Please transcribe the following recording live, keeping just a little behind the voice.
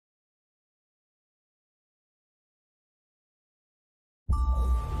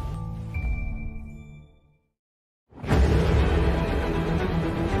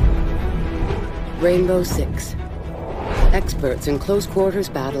Rainbow 6. Experts in close quarters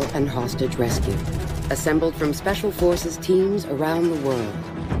battle and hostage rescue. Assembled from special forces teams around the world.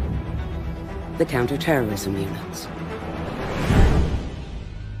 The counter-terrorism units.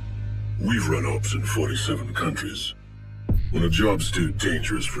 We've run ops in 47 countries. When a job's too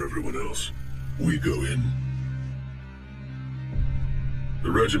dangerous for everyone else, we go in. The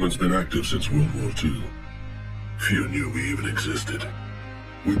regiment's been active since World War II. Few knew we even existed.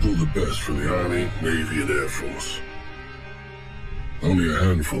 We pull the best from the Army, Navy, and Air Force. Only a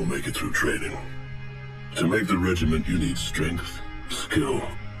handful make it through training. To make the regiment, you need strength, skill,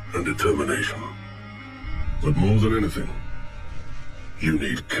 and determination. But more than anything, you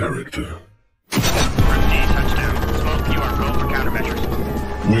need character. Touchdown. Smoke, you are go for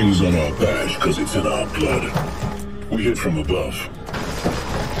countermeasures. Wings on our badge, because it's in our blood. We hit from above.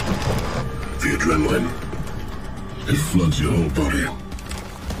 The adrenaline, it floods your whole body.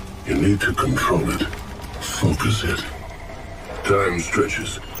 You need to control it, focus it. Time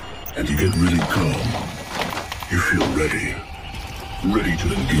stretches, and you get really calm. You feel ready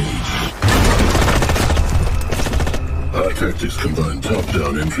to engage. Our tactics combine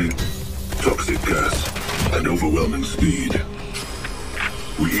top-down entry, toxic gas, and overwhelming speed.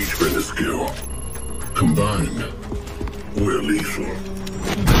 We each bring a skill. Combined, we're lethal.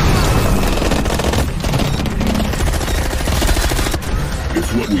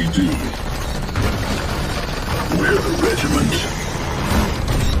 It's what we do. We're the regiment.